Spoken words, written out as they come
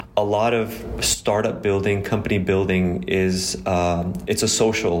a lot of startup building, company building is it's a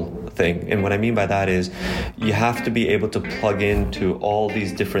social thing. And what I mean by that is you have to be able to plug into all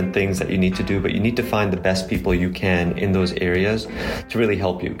these different things that you need to do, but you need to find the best people you can in those areas to really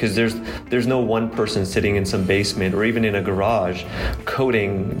help you. Because there's no one person sitting in some basement or even in a garage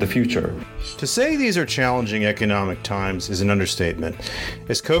coding the future. To say these are challenging economic times is an understatement.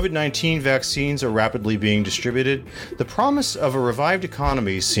 As COVID-19 vaccines are rapidly being distributed, the promise of a revived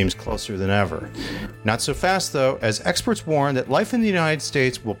economy seems closer than ever. Not so fast, though, as experts warn that life in the United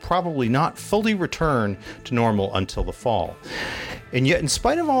States will probably not fully return to normal until the fall. And yet, in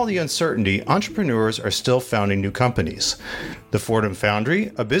spite of all the uncertainty, entrepreneurs are still founding new companies. The Fordham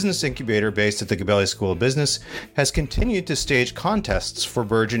Foundry, a business incubator based at the Gabelli School of Business, has continued to stage contests for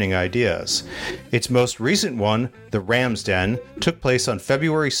burgeoning ideas. Its most recent one, the Ram's Den, took place on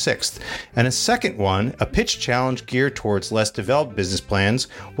February 6th, and a second one, a pitch challenge geared towards less developed business plans,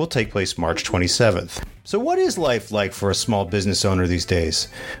 will take place March 27th. So what is life like for a small business owner these days?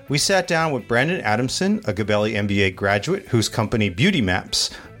 We sat down with Brandon Adamson, a Gabelli MBA graduate whose company Beauty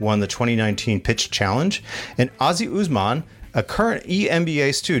Maps won the 2019 Pitch Challenge, and Ozzy Uzman, a current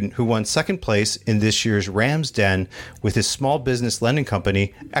eMBA student who won second place in this year's Ram's Den with his small business lending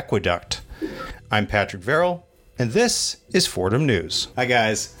company, Aqueduct. I'm Patrick Verrill, and this is Fordham News. Hi,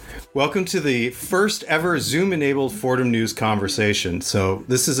 guys. Welcome to the first ever Zoom-enabled Fordham News conversation. So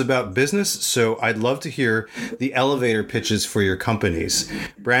this is about business, so I'd love to hear the elevator pitches for your companies.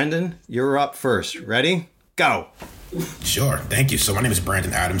 Brandon, you're up first. Ready? Go. Sure. Thank you. So my name is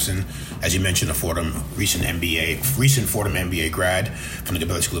Brandon Adamson. As you mentioned, a recent Fordham MBA grad from the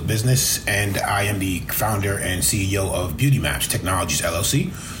Gabelli School of Business, and I am the founder and CEO of Beauty Maps Technologies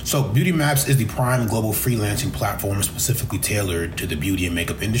LLC. So Beauty Maps is the prime global freelancing platform specifically tailored to the beauty and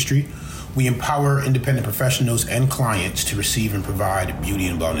makeup industry. We empower independent professionals and clients to receive and provide beauty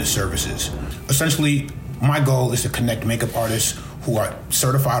and wellness services. Essentially, my goal is to connect makeup artists who are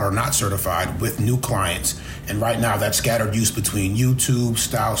certified or not certified with new clients. And right now, that's scattered use between YouTube,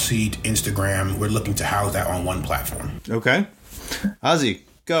 StyleSeat, Instagram. We're looking to house that on one platform. Okay. Ozzy,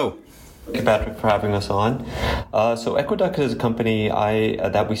 go. Thank you, Patrick, for having us on. So Aqueduct is a company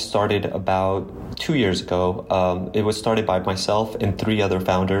that we started about 2 years ago. It was started by myself and 3 other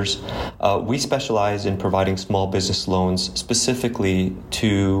founders. We specialize in providing small business loans specifically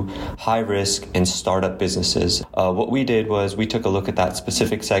to high-risk and startup businesses. What we did was we took a look at that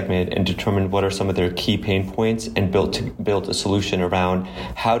specific segment and determined what are some of their key pain points and built a solution around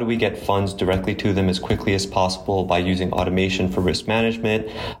how do we get funds directly to them as quickly as possible by using automation for risk management,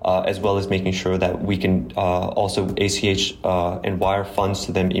 as well as making sure that we can also ACH and wire funds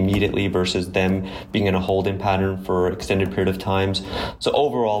to them immediately versus them being in a hold-in pattern for an extended period of times. So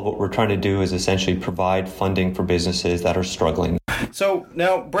overall, what we're trying to do is essentially provide funding for businesses that are struggling. So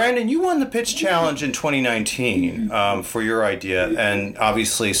now, Brandon, you won the Pitch Challenge in 2019 for your idea, and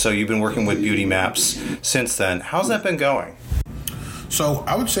obviously, so you've been working with Beauty Maps since then. How's that been going? So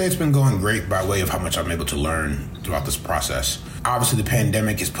I would say it's been going great by way of how much I'm able to learn throughout this process. Obviously, the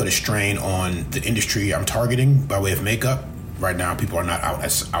pandemic has put a strain on the industry I'm targeting by way of makeup. Right now, people are not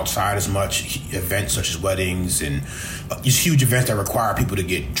outside as much. Events such as weddings and just huge events that require people to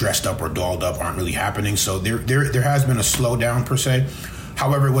get dressed up or dolled up aren't really happening. So there has been a slowdown per se.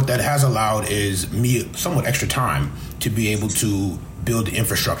 However, what that has allowed is me somewhat extra time to be able to build the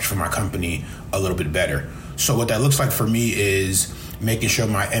infrastructure for my company a little bit better. So what that looks like for me is making sure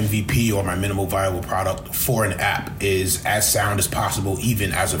my MVP or my minimal viable product for an app is as sound as possible,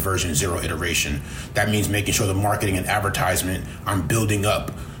 even as a version 0 iteration. That means making sure the marketing and advertisement, I'm building up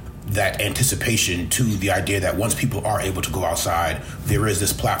that anticipation to the idea that once people are able to go outside, there is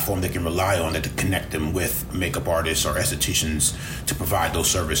this platform they can rely on that to connect them with makeup artists or estheticians to provide those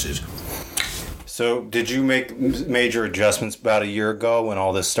services. So did you make major adjustments about a year ago when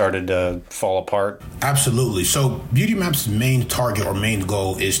all this started to fall apart? Absolutely. So Beauty Maps' main target or main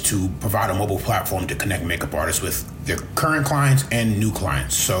goal is to provide a mobile platform to connect makeup artists with their current clients and new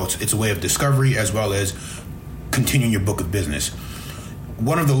clients. So it's a way of discovery as well as continuing your book of business.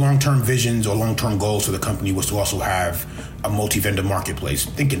 One of the long-term visions or long-term goals for the company was to also have a multi-vendor marketplace,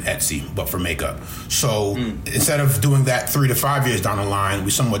 thinking Etsy, but for makeup. So instead of doing that 3 to 5 years down the line, we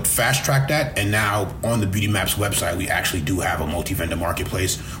somewhat fast-tracked that. And now on the Beauty Maps website, we actually do have a multi-vendor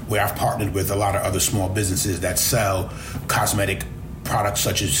marketplace where I've partnered with a lot of other small businesses that sell cosmetic products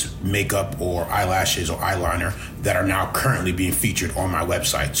such as makeup or eyelashes or eyeliner that are now currently being featured on my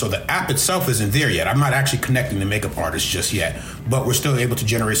website. So the app itself isn't there yet. I'm not actually connecting the makeup artists just yet, but we're still able to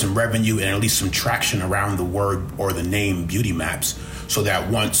generate some revenue and at least some traction around the word or the name Beauty Maps. so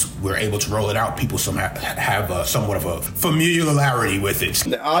that once we're able to roll it out, people have somewhat of a familiarity with it.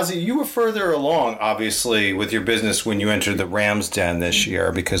 Ozzy, you were further along, obviously, with your business when you entered the Ram's Den this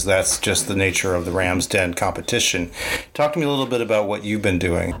year, because that's just the nature of the Ram's Den competition. Talk to me a little bit about what you've been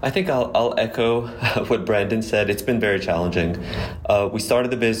doing. I think I'll echo what Brandon said. It's been very challenging. We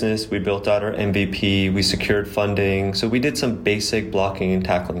started the business, we built out our MVP, we secured funding, so we did some basic blocking and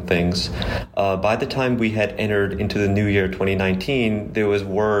tackling things. By the time we had entered into the new year 2019, there was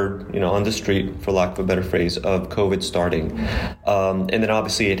word, on the street, for lack of a better phrase, of COVID starting. And then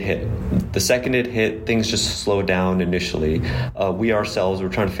obviously it hit. The second it hit, things just slowed down initially. We ourselves were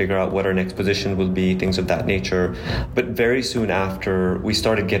trying to figure out what our next position would be, things of that nature. But very soon after, we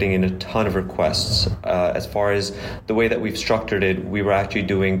started getting in a ton of requests. As far as the way that we've structured it, we were actually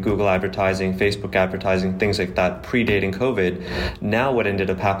doing Google advertising, Facebook advertising, things like that, predating COVID. Now what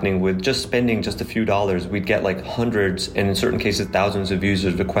ended up happening with just spending just a few dollars, we'd get like hundreds and in certain cases thousands of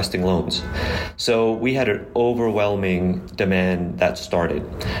users requesting loans. So we had an overwhelming demand that started.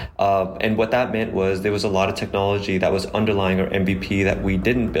 And what that meant was there was a lot of technology that was underlying our MVP that we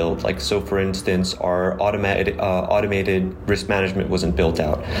didn't build. For instance, our automated risk management wasn't built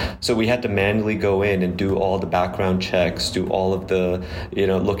out. So we had to manually go in and do all the background checks, do all of the,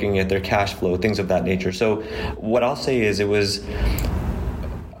 looking at their cash flow, things of that nature. So what I'll say is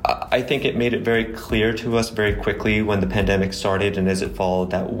I think it made it very clear to us very quickly when the pandemic started and as it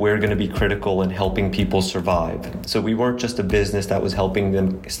followed that we're going to be critical in helping people survive. So we weren't just a business that was helping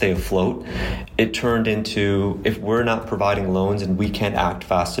them stay afloat. It turned into, if we're not providing loans and we can't act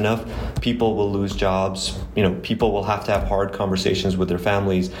fast enough, people will lose jobs. People will have to have hard conversations with their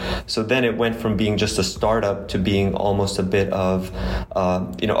families. So then it went from being just a startup to being almost a bit of,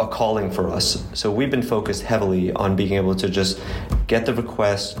 a calling for us. So we've been focused heavily on being able to just get the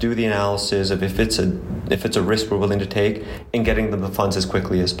requests, do the analysis of if it's a risk we're willing to take, and getting them the funds as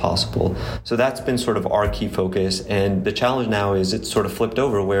quickly as possible. So that's been sort of our key focus. And the challenge now is it's sort of flipped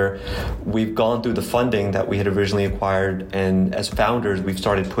over where we've gone through the funding that we had originally acquired, and as founders, we've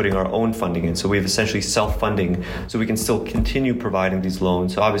started putting our own funding in. So we have essentially self-funding, so we can still continue providing these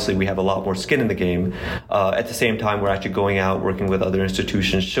loans. So obviously we have a lot more skin in the game. At the same time, we're actually going out, working with other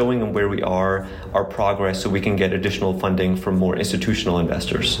institutions, showing them where we are, our progress, so we can get additional funding from more institutional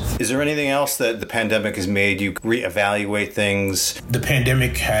investors. Is there anything else that the pandemic has made you reevaluate things? The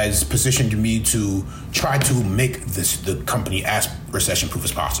pandemic has positioned me to try to make the company as recession-proof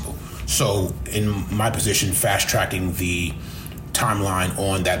as possible. So in my position, fast-tracking the timeline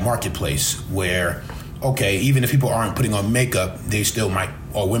on that marketplace where, okay, even if people aren't putting on makeup, they still might,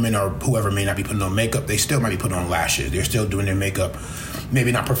 or women or whoever may not be putting on makeup, they still might be putting on lashes. They're still doing their makeup,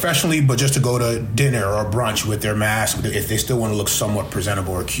 maybe not professionally, but just to go to dinner or brunch with their mask, if they still want to look somewhat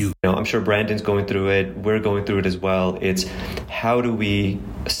presentable or cute. I'm sure Brandon's going through it. We're going through it as well. It's how do we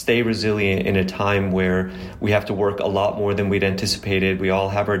stay resilient in a time where we have to work a lot more than we'd anticipated. We all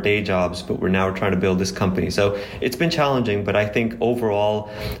have our day jobs, but we're now trying to build this company. So it's been challenging, but I think overall,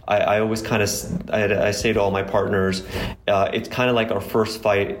 I always kind of, I say to all my partners, it's kind of like our first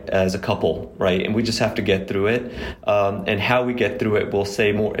fight as a couple, right? And we just have to get through it. And how we get through it will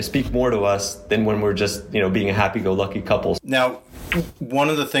speak more to us than when we're just, being a happy-go-lucky couple. Now, one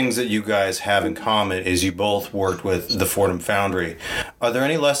of the things that you guys have in common is you both worked with the Fordham Foundry. Are there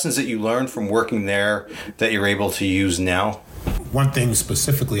any lessons that you learned from working there that you're able to use now? One thing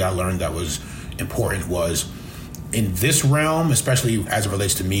specifically I learned that was important was in this realm, especially as it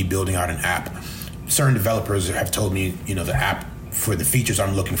relates to me building out an app, certain developers have told me, the app for the features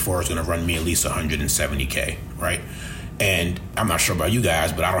I'm looking for is going to run me at least $170K, right? And I'm not sure about you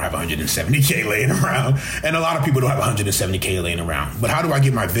guys, but I don't have $170K laying around. And a lot of people don't have $170K laying around. But how do I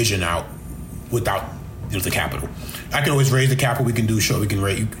get my vision out without the capital? I can always raise the capital. We can do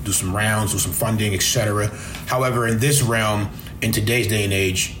some rounds, do some funding, etc. However, in this realm, in today's day and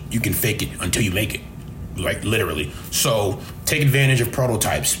age, you can fake it until you make it, like literally. So take advantage of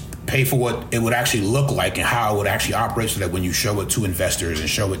prototypes. Pay for what it would actually look like and how it would actually operate so that when you show it to investors and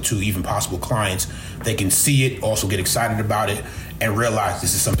show it to even possible clients, they can see it, also get excited about it, and realize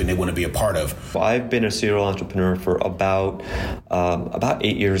this is something they want to be a part of. I've been a serial entrepreneur for about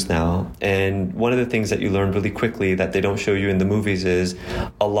 8 years now. And one of the things that you learn really quickly that they don't show you in the movies is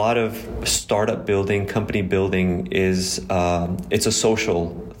a lot of startup building, company building is it's a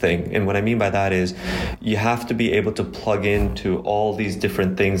social thing. And what I mean by that is you have to be able to plug into all these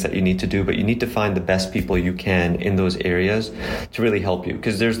different things that you need to do, but you need to find the best people you can in those areas to really help you.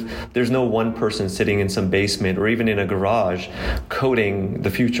 Because there's no one person sitting in some basement or even in a garage coding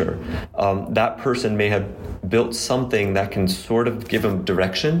the future. That person may have built something that can sort of give them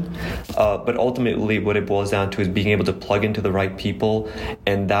direction. But ultimately, what it boils down to is being able to plug into the right people.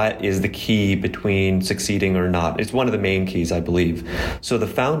 And that is the key between succeeding or not. It's one of the main keys, I believe. So the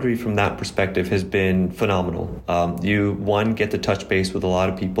Foundry, from that perspective, has been phenomenal. You, one, get to touch base with a lot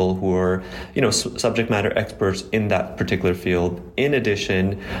of people who are, subject matter experts in that particular field. In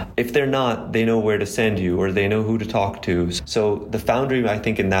addition, if they're not, they know where to send you or they know who to talk to. So the Foundry, I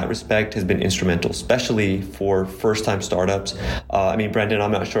think, in that respect has been instrumental, especially for first-time startups. Brendan,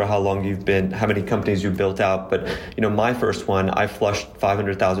 I'm not sure how many companies you've built out, but my first one, I flushed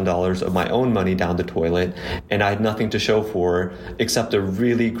 $500,000 of my own money down the toilet, and I had nothing to show for except a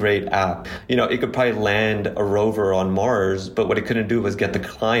really great app. It could probably land a rover on Mars, but what it couldn't do was get the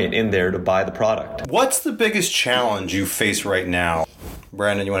client in there to buy the product. What's the biggest challenge you face right now?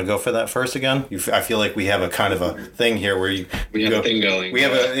 Brandon, you want to go for that first again? I feel like we have a kind of a thing here where we have a thing going. We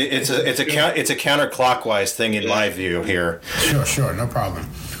have it's a counterclockwise thing in my view here. Sure, no problem.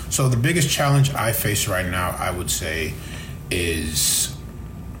 So the biggest challenge I face right now, I would say, is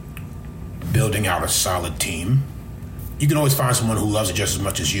building out a solid team. You can always find someone who loves it just as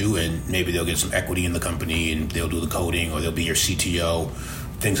much as you, and maybe they'll get some equity in the company and they'll do the coding, or they'll be your CTO,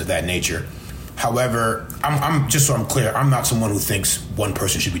 things of that nature. However, I'm just so I'm clear, I'm not someone who thinks one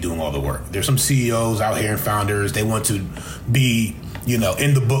person should be doing all the work. There's some CEOs out here and founders, they want to be, in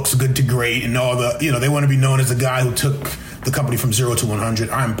the books, good to great, and all the, they want to be known as the guy who took the company from 0 to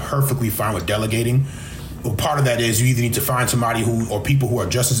 100. I'm perfectly fine with delegating. Well, part of that is you either need to find somebody or people who are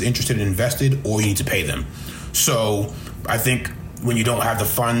just as interested and invested, or you need to pay them. So I think when you don't have the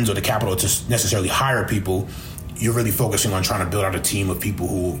funds or the capital to necessarily hire people, you're really focusing on trying to build out a team of people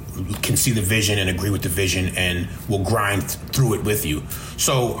who can see the vision and agree with the vision and will grind through it with you.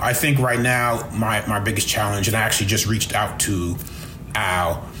 So I think right now my biggest challenge, and I actually just reached out to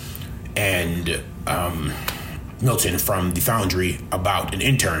Al and Milton from the Foundry about an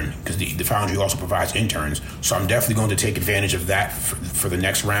intern, because the Foundry also provides interns. So I'm definitely going to take advantage of that for the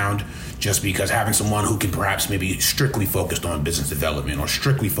next round, just because having someone who can perhaps maybe strictly focused on business development or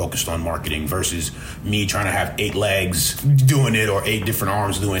strictly focused on marketing versus me trying to have 8 legs doing it or 8 different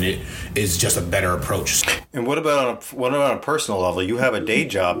arms doing it is just a better approach. And what about on a personal level? You have a day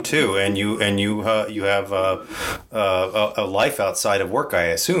job too, and you have a life outside of work, I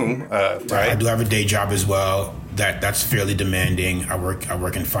assume, right? I do have a day job as well. That's fairly demanding. I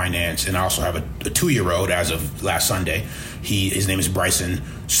work in finance, and I also have a 2-year-old as of last Sunday. His name is Bryson.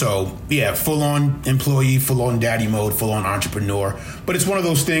 So yeah, full on employee, full on daddy mode, full on entrepreneur. But it's one of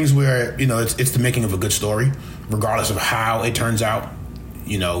those things where it's the making of a good story, regardless of how it turns out.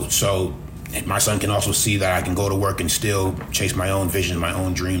 So my son can also see that I can go to work and still chase my own vision, my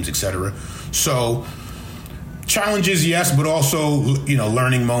own dreams, etc. So challenges, yes, but also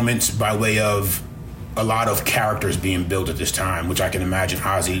learning moments by way of a lot of characters being built at this time, which I can imagine,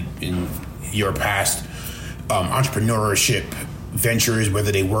 Ozzy, in your past entrepreneurship ventures,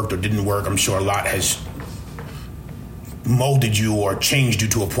 whether they worked or didn't work, I'm sure a lot has molded you or changed you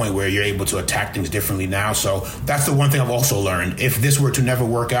to a point where you're able to attack things differently now. So that's the one thing I've also learned. If this were to never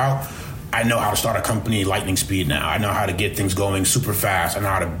work out, I know how to start a company lightning speed now. I know how to get things going super fast. I know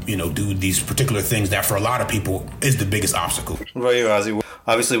how to, do these particular things that for a lot of people is the biggest obstacle. What about you, Ozzy?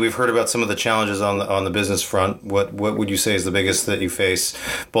 Obviously, we've heard about some of the challenges on the business front. What would you say is the biggest that you face,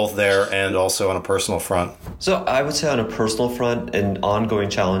 both there and also on a personal front? So I would say on a personal front, an ongoing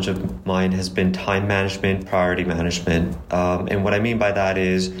challenge of mine has been time management, priority management. And what I mean by that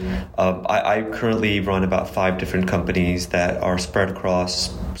is I currently run about 5 different companies that are spread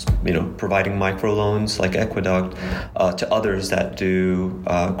across, providing microloans like Equiduct to others that do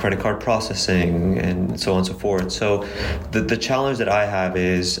credit card processing and so on and so forth. So the challenge that I have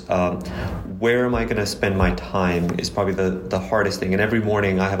is where am I going to spend my time is probably the hardest thing. And every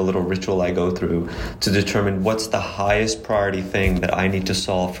morning I have a little ritual I go through to determine what's the highest priority thing that I need to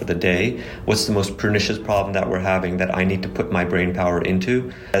solve for the day. What's the most pernicious problem that we're having that I need to put my brain power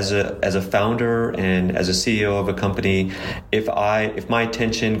into. As a founder and as a CEO of a company, if my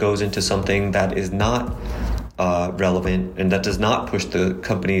attention goes into something that is not relevant and that does not push the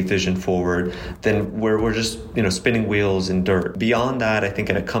company vision forward, then we're just spinning wheels in dirt. Beyond that, I think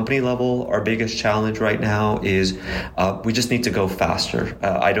at a company level, our biggest challenge right now is we just need to go faster.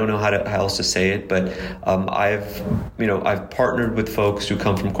 I don't know how else to say it, but I've partnered with folks who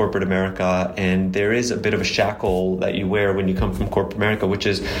come from corporate America, and there is a bit of a shackle that you wear when you come from corporate America, which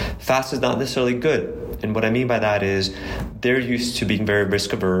is fast is not necessarily good. And what I mean by that is they're used to being very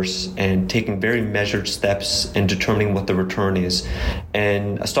risk averse and taking very measured steps and determining what the return is.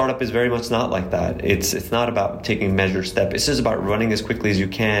 And a startup is very much not like that. It's not about taking measured steps. It's just about running as quickly as you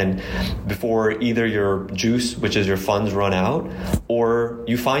can before either your juice, which is your funds, run out, or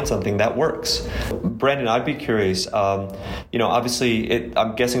you find something that works. Brandon, I'd be curious. Obviously,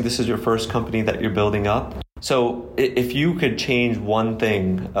 I'm guessing this is your first company that you're building up. So if you could change one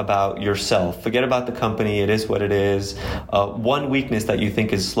thing about yourself, forget about the company, it is what it is, one weakness that you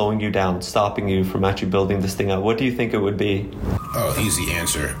think is slowing you down, stopping you from actually building this thing out, what do you think it would be? Oh, easy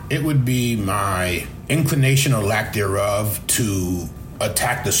answer. It would be my inclination or lack thereof to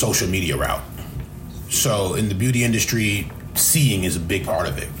attack the social media route. So in the beauty industry, seeing is a big part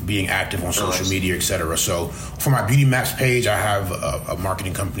of it, being active on social media, etc. So for my Beauty Maps page, I have a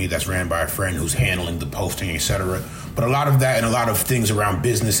marketing company that's ran by a friend who's handling the posting, etc. But a lot of that and a lot of things around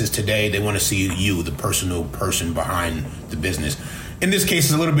businesses today, they want to see you, the personal person behind the business. In this case,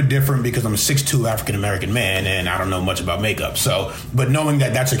 it's a little bit different because I'm a 6'2" African-American man and I don't know much about makeup. So, but knowing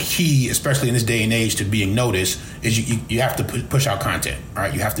that that's a key, especially in this day and age, to being noticed, is you have to push out content, all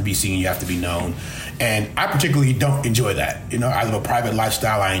right? You have to be seen, you have to be known. And I particularly don't enjoy that. I live a private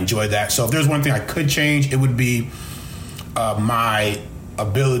lifestyle. I enjoy that. So if there's one thing I could change, it would be my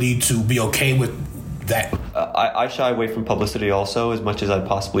ability to be okay with that. I shy away from publicity also as much as I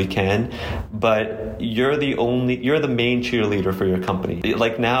possibly can, but you're the main cheerleader for your company.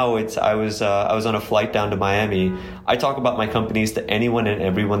 Like now, I was on a flight down to Miami. I talk about my companies to anyone and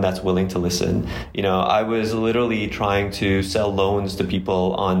everyone that's willing to listen. I was literally trying to sell loans to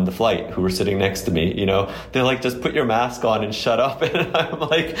people on the flight who were sitting next to me. They're like, just put your mask on and shut up. And I'm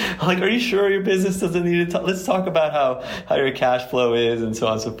like, are you sure your business doesn't need to? Let's talk about how your cash flow is and so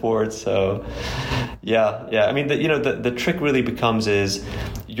on and so forth. So, yeah. I mean, the trick really becomes is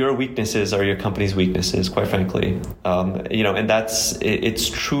your weaknesses are your company's weaknesses, quite frankly. And it's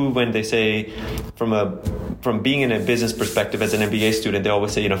true when they say from being in a business perspective as an MBA student, they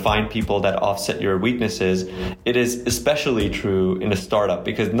always say, find people that offset your weaknesses. It is especially true in a startup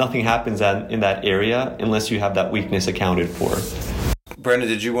because nothing happens in that area unless you have that weakness accounted for. Brandon,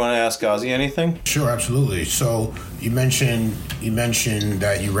 did you want to ask Ozzy anything? Sure, absolutely. So you mentioned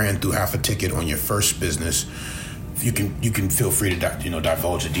that you ran through half a ticket on your first business. You can feel free to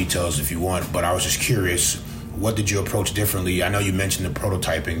divulge the details if you want, but I was just curious, what did you approach differently? I know you mentioned the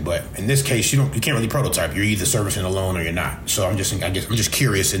prototyping, but in this case, you can't really prototype. You're either servicing a loan or you're not. So I'm just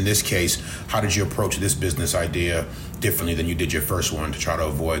curious. In this case, how did you approach this business idea differently than you did your first one to try to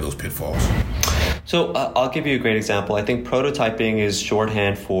avoid those pitfalls? So I'll give you a great example. I think prototyping is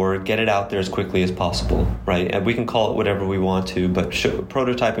shorthand for get it out there as quickly as possible, right? And we can call it whatever we want to, but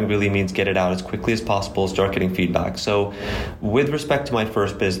prototyping really means get it out as quickly as possible, start getting feedback. So with respect to my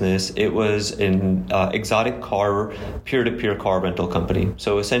first business, it was an exotic car, peer-to-peer car rental company.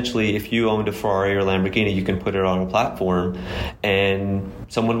 So essentially, if you owned a Ferrari or Lamborghini, you can put it on a platform and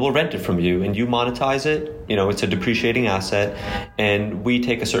someone will rent it from you and you monetize it. It's a depreciating asset and we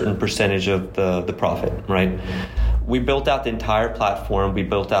take a certain percentage of the profit, right? We built out the entire platform. We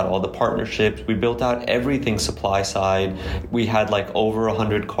built out all the partnerships. We built out everything supply side. We had like over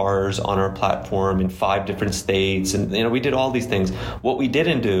 100 cars on our platform in 5 different states. And, we did all these things. What we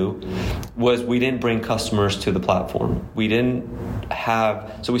didn't do was we didn't bring customers to the platform.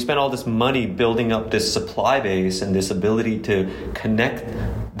 So we spent all this money building up this supply base and this ability to connect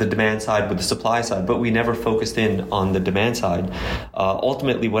the demand side with the supply side, but we never focused in on the demand side.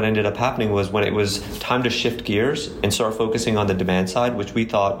 Ultimately, what ended up happening was when it was time to shift gears and start focusing on the demand side, which we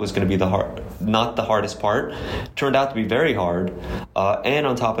thought was going to be not the hardest part, turned out to be very hard. And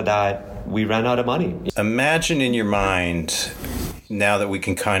on top of that, we ran out of money. Imagine in your mind, now that we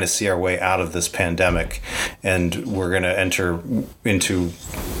can kind of see our way out of this pandemic and we're going to enter into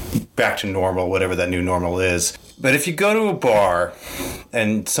back to normal, whatever that new normal is. But if you go to a bar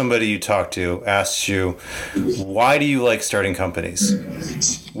and somebody you talk to asks you, why do you like starting companies?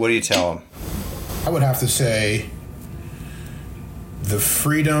 What do you tell them? I would have to say the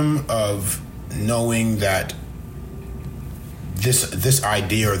freedom of knowing that this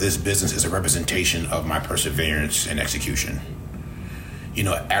idea or this business is a representation of my perseverance and execution.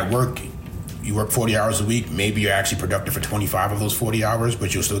 At work, you work 40 hours a week. Maybe you're actually productive for 25 of those 40 hours,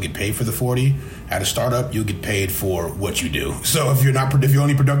 but you'll still get paid for the 40. At a startup, you'll get paid for what you do. So if you're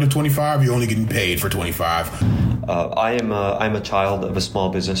only productive 25, you're only getting paid for 25. I'm a child of a small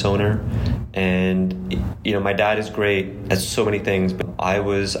business owner, and my dad is great at so many things, but I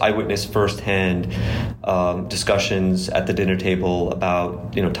witnessed firsthand discussions at the dinner table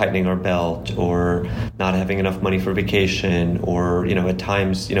about tightening our belt or not having enough money for vacation, or at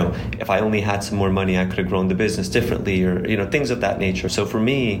times if I only had some more money, I could have grown the business differently, or, things of that nature. So for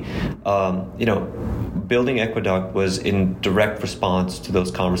me, building Equiduct was in direct response to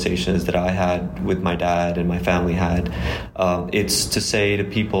those conversations that I had with my dad and my family had. It's to say to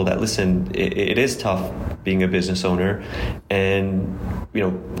people that, listen, it is tough being a business owner. And,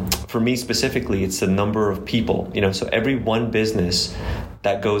 for me specifically, it's the number of people, so every one business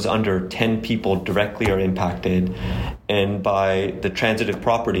that goes under 10 people directly are impacted. And by the transitive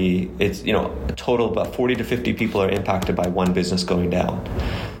property, it's, a total of about 40 to 50 people are impacted by one business going down.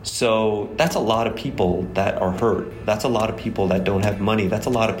 So that's a lot of people that are hurt. That's a lot of people that don't have money. That's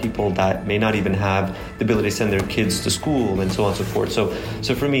a lot of people that may not even have the ability to send their kids to school and so on and so forth.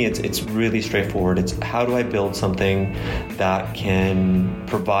 So for me, it's really straightforward. It's how do I build something that can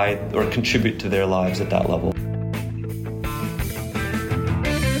provide or contribute to their lives at that level?